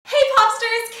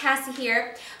Cassey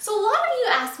here. So a lot of you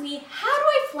ask me, how do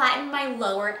I flatten my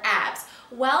lower abs?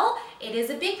 Well, it is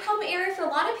a big problem area for a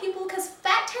lot of people because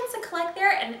fat tends to collect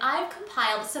there, and I've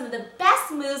compiled some of the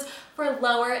best moves for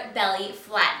lower belly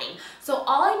flattening. So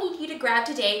all I need you to grab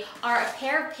today are a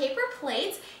pair of paper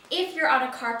plates if you're on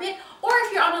a carpet, or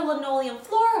if you're on a linoleum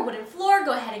floor or wooden floor,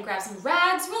 go ahead and grab some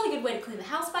rags. Really good way to clean the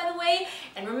house, by the way.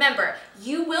 And remember,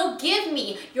 you will give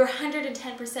me your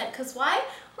 110%, because why?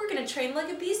 We're gonna train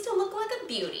like a beast to look like a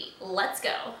beauty. Let's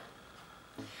go.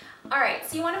 All right,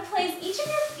 so you wanna place each of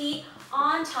your feet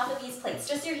on top of these plates,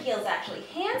 just your heels actually.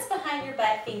 Hands behind your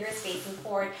butt, fingers facing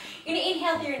forward. You're gonna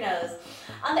inhale through your nose.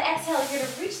 On the exhale, you're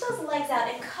gonna reach those legs out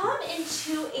and come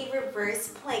into a reverse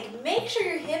plank. Make sure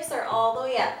your hips are all the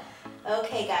way up.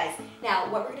 Okay guys, now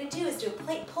what we're gonna do is do a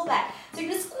plank pull back. So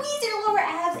you're gonna squeeze your lower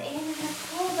abs and you're gonna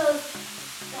pull that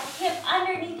hip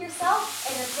underneath yourself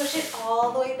and then push it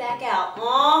all the way back out.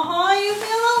 You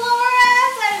feel the lower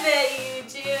abs? I bet you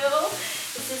do.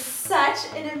 This is such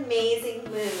an amazing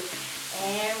move.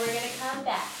 And we're gonna come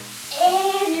back.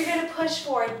 And you're gonna push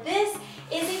forward. This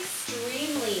is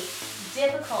extremely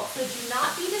difficult, so do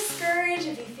not be discouraged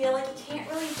if you feel like you can't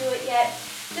really do it yet.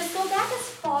 Just go back as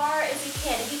far as you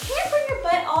can. If you can't bring your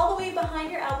butt all the way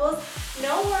behind your elbows,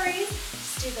 no worries.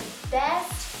 Just do the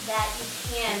best that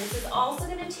you can. This is also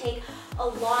gonna take a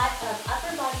lot of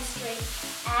upper body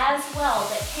strength as well.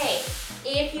 But hey,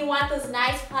 if you want those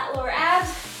nice flat lower abs,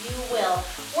 you will.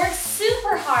 Work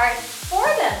super hard for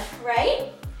them,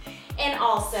 right? And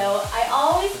also, I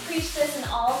always preach this in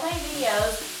all of my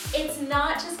videos, it's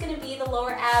not just gonna be the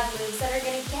lower ab moves that are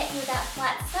gonna get you that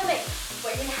flat stomach.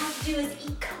 What you're gonna have to do is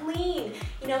eat clean.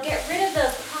 Get rid of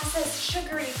those processed,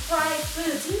 sugary, fried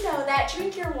foods. You know that,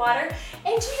 drink your water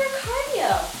and do your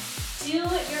cardio. Do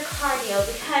your cardio,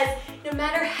 because no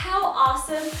matter how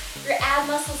awesome your ab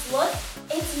muscles look,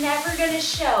 it's never gonna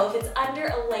show if it's under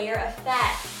a layer of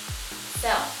fat. So,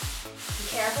 be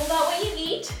careful about what you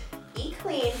eat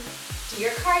clean, do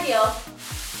your cardio,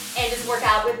 and just work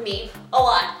out with me a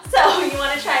lot. So you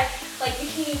wanna try like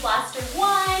Bikini Blaster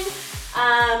 1,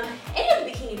 any of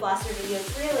the Bikini Blaster videos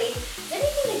really,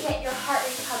 anything to get your heart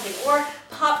rate pumping, or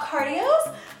POP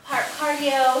cardios, POP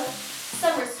cardio,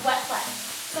 summer sweat flex,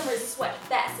 summer sweat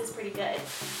fest is pretty good.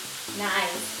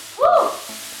 Nice, woo!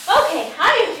 Okay,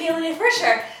 I am feeling it for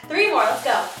sure. 3 more, let's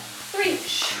go. 3,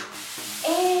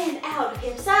 and out,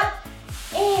 hips up,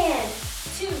 and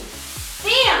 2,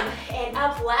 bam, and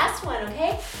up, last one,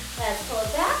 okay? Let's pull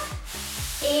it back,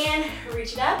 and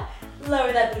reach it up,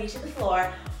 lower that booty to the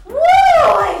floor. Woo,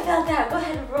 I felt that. Go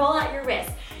ahead and roll out your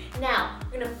wrist. Now,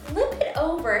 we're gonna flip it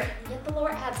over and get the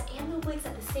lower abs and the obliques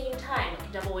at the same time, like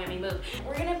a double whammy move.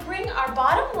 We're gonna bring our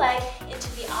bottom leg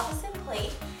into the opposite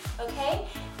plate, okay?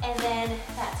 And then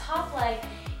that top leg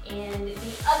in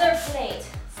the other plate.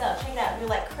 So check it out, you're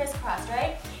like crisscrossed,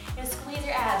 right? You're gonna squeeze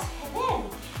your abs, and then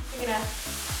you're gonna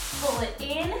pull it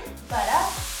in, butt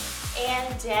up,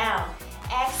 and down.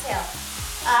 Exhale,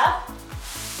 up,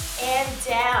 and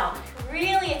down.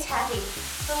 Really attacking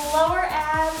the lower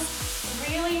abs,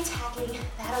 really attacking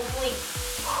that oblique.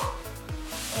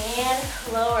 And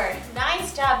lower.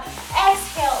 Nice job.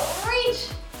 Exhale, reach,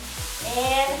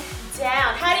 and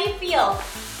down. How do you feel?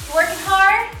 You working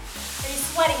hard? Are you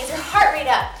sweating? Is your heart rate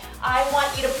up? I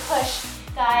want you to push,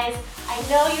 guys. I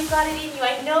know you've got it in you.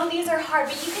 I know these are hard,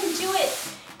 but you can do it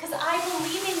because I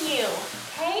believe in you,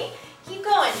 okay? Keep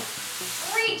going.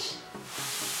 Reach,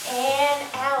 and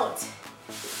out.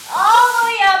 All the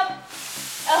way up.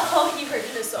 Oh, you are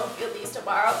gonna so feel these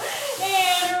tomorrow.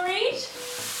 And reach.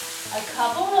 A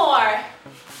couple more.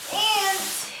 And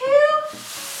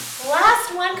 2.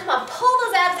 Last one. Come on, pull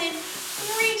those abs in.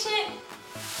 Reach it.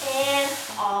 And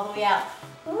all the way out.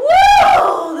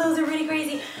 Woo! Those are really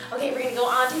crazy. Okay, we're gonna go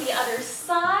on to the other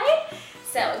side.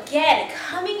 So again,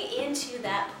 coming into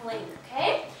that plank,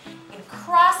 okay? You're gonna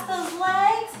cross those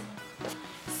legs.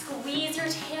 Squeeze your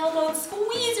tailbone,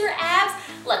 squeeze your abs.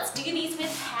 Let's do these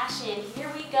with passion. Here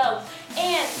we go.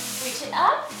 And reach it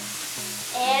up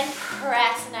and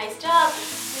press. Nice job.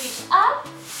 Reach up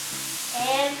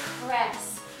and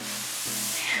press.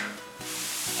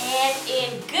 And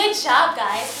in. Good job,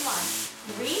 guys. Come on.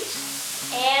 Reach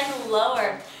and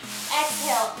lower.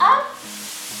 Exhale up.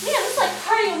 Man, this is like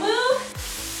cardio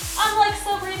move. I'm like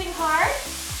so breathing hard.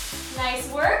 Nice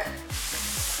work.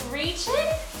 Reach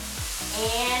it.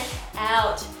 And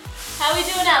out. How we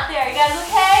doing out there? You guys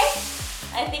okay?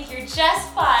 I think you're just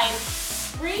fine.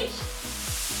 Reach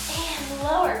and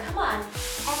lower. Come on.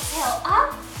 Exhale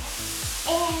up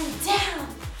and down.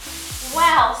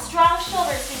 Wow, strong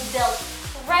shoulders being built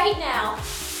right now.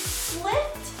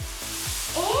 Lift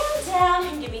and down.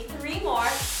 And give me 3 more.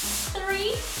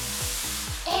 3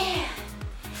 and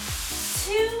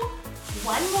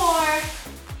One more.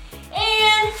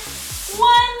 And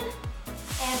one.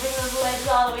 And bring those legs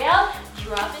all the way out.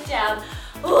 Drop it down.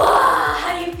 Whoa,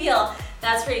 how do you feel?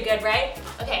 That's pretty good, right?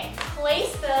 Okay,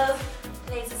 place those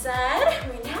legs aside.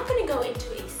 We're now gonna go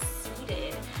into a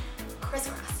seated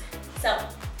crisscross. So,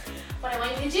 what I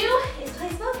want you to do is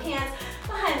place both hands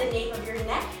behind the nape of your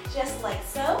neck, just like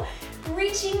so,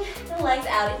 reaching the legs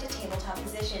out into tabletop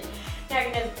position. Now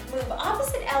you're gonna move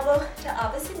opposite elbow to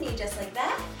opposite knee, just like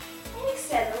that, and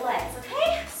extend the legs,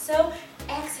 okay? So,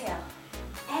 exhale,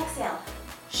 exhale,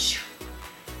 shoo,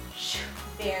 shoo.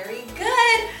 Very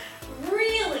good.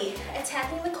 Really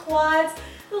attacking the quads,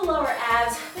 the lower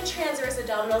abs, the transverse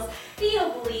abdominals, the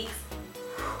obliques.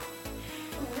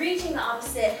 Reaching the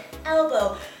opposite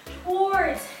elbow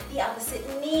towards the opposite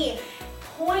knee,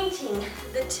 pointing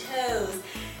the toes.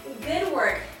 Good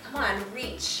work. Come on,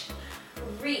 reach,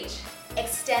 reach.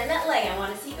 Extend that leg. I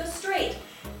want to see you go straight.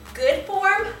 Good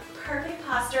form, perfect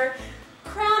posture.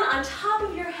 Crown on top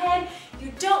of your head.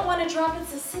 You don't want to drop it,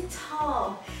 so sit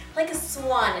tall, like a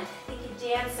swan, like a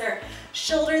dancer.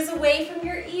 Shoulders away from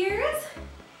your ears.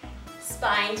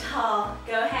 Spine tall.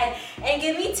 Go ahead and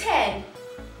give me 10,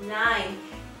 9,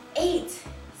 8,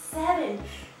 7,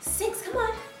 6, come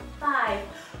on, 5,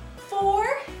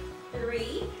 4,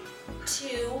 3,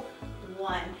 2,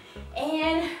 1.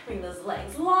 And bring those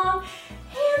legs long,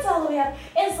 hands all the way up,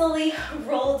 and slowly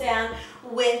roll down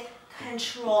with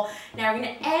control. Now we're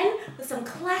gonna end with some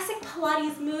classic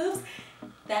Pilates moves.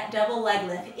 That double leg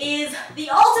lift is the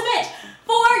ultimate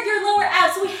for your lower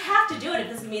abs, so we have to do it if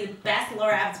this is gonna be the best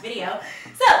lower abs video.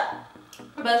 So,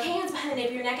 both hands behind the nape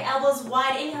of your neck, elbows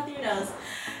wide, inhale through your nose.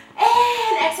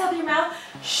 And exhale through your mouth.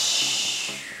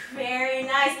 Shh. Very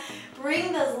nice.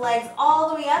 Bring those legs all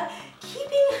the way up,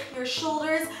 keeping your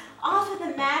shoulders off of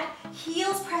the mat,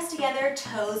 heels pressed together,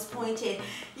 toes pointed.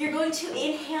 You're going to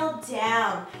inhale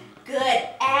down. Good.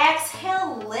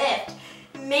 Exhale, lift.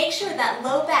 Make sure that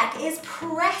low back is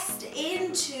pressed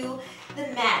into the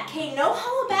mat. Okay, no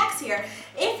hollow backs here.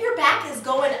 If your back is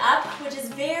going up, which is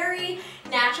very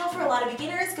natural for a lot of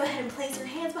beginners, go ahead and place your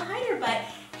hands behind your butt,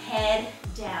 head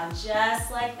down,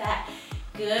 just like that.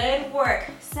 Good work.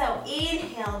 So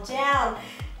inhale down,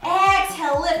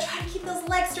 exhale, lift. Try to keep those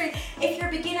legs straight. If you're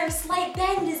a beginner, slight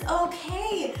bend is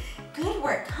okay. Good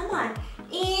work. Come on.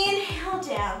 Inhale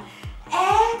down.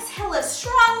 Exhale, lift.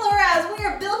 Strong lower abs. We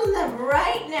are building them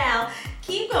right now.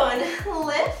 Keep going.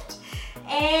 Lift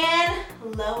and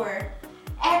lower.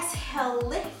 Exhale,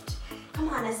 lift. Come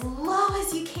on, as low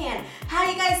as you can. How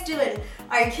are you guys doing?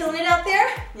 Are you killing it out there?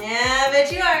 Yeah,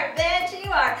 bet you are. Bet you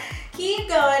are. Keep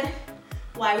going.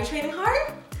 Why are we training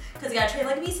hard? Because you gotta train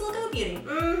like a beast to look like a beauty.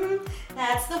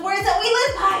 That's the words that we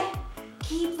live by.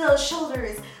 Keep those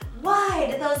shoulders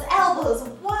wide, those elbows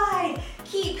wide.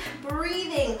 Keep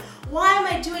breathing. Why am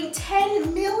I doing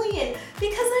 10 million?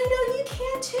 Because I know you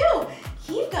can too.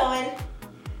 Keep going.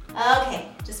 Okay,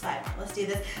 just 5 more. Let's do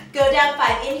this. Go down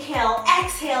 5. Inhale,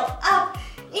 exhale, up.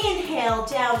 Inhale,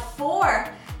 down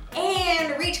 4.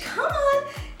 And reach. Come on.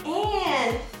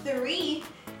 And 3.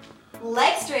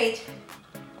 Leg straight.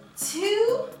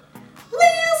 2.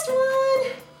 Last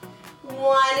one.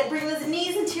 1. Bring those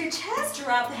knees into your chest.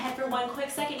 Drop the head for 1 quick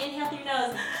second. Inhale through your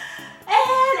nose.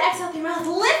 And exhale through your mouth.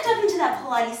 Lift up into that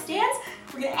Pilates stance.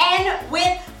 We're going to end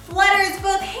with flutters.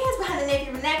 Both hands behind the nape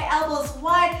of your neck. Elbows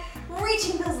wide.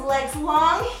 Reaching those legs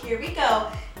long. Here we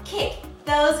go. Kick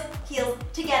those heels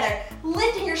together.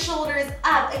 Lifting your shoulders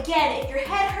up. Again, if your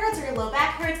head hurts or your low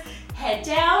back hurts, head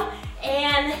down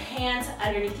and hands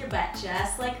underneath your butt.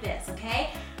 Just like this,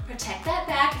 okay? Protect that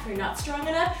back if you're not strong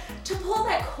enough to pull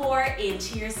that core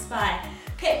into your spine.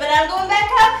 Okay, but I'm going back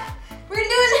up. We're gonna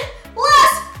do it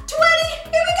last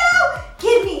 20. Here we go.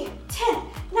 Give me 10,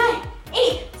 9,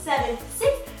 8, 7,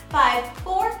 6, 5,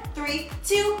 4, 3,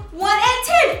 2, 1, and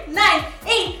 10, 9,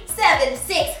 8, 7,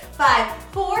 6, 5,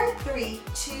 4, 3,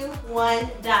 2,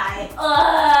 1, die.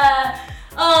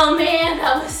 Oh man,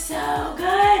 that was so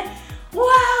good.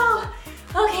 Wow.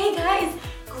 Okay, guys.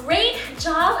 Great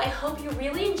job. I hope you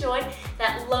really enjoyed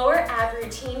that lower ab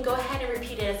routine. Go ahead and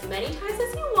repeat it as many times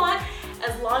as you want,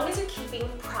 as long as you're keeping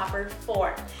proper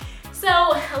form. So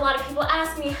a lot of people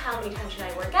ask me, how many times should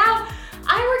I work out?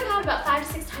 I work out about 5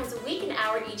 to 6 times a week, an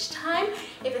hour each time.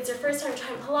 If it's your first time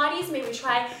trying Pilates, maybe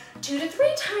try 2 to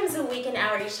 3 times a week, an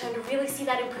hour each time to really see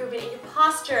that improvement in your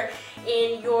posture,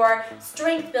 in your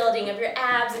strength building of your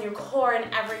abs and your core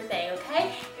and everything, okay?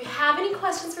 If you have any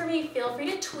questions for me, feel free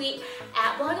to tweet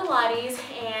at Pilates,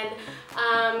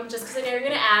 and just because I know you're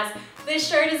gonna ask, This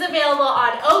shirt is available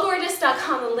on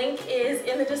ohgorgeous.com. The link is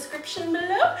in the description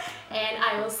below. And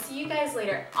I will see you guys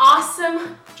later.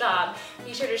 Awesome job.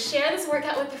 Be sure to share this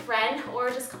workout with a friend or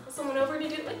just call someone over to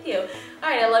do it with you. All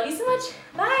right, I love you so much.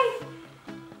 Bye.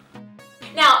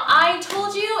 Now, I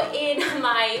told you in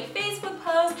my Facebook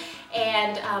post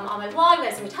and on my blog that I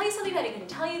was going to tell you something that I couldn't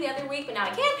tell you the other week, but now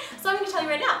I can, so I'm going to tell you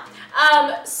right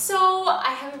now. So I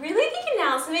have a really big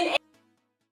announcement.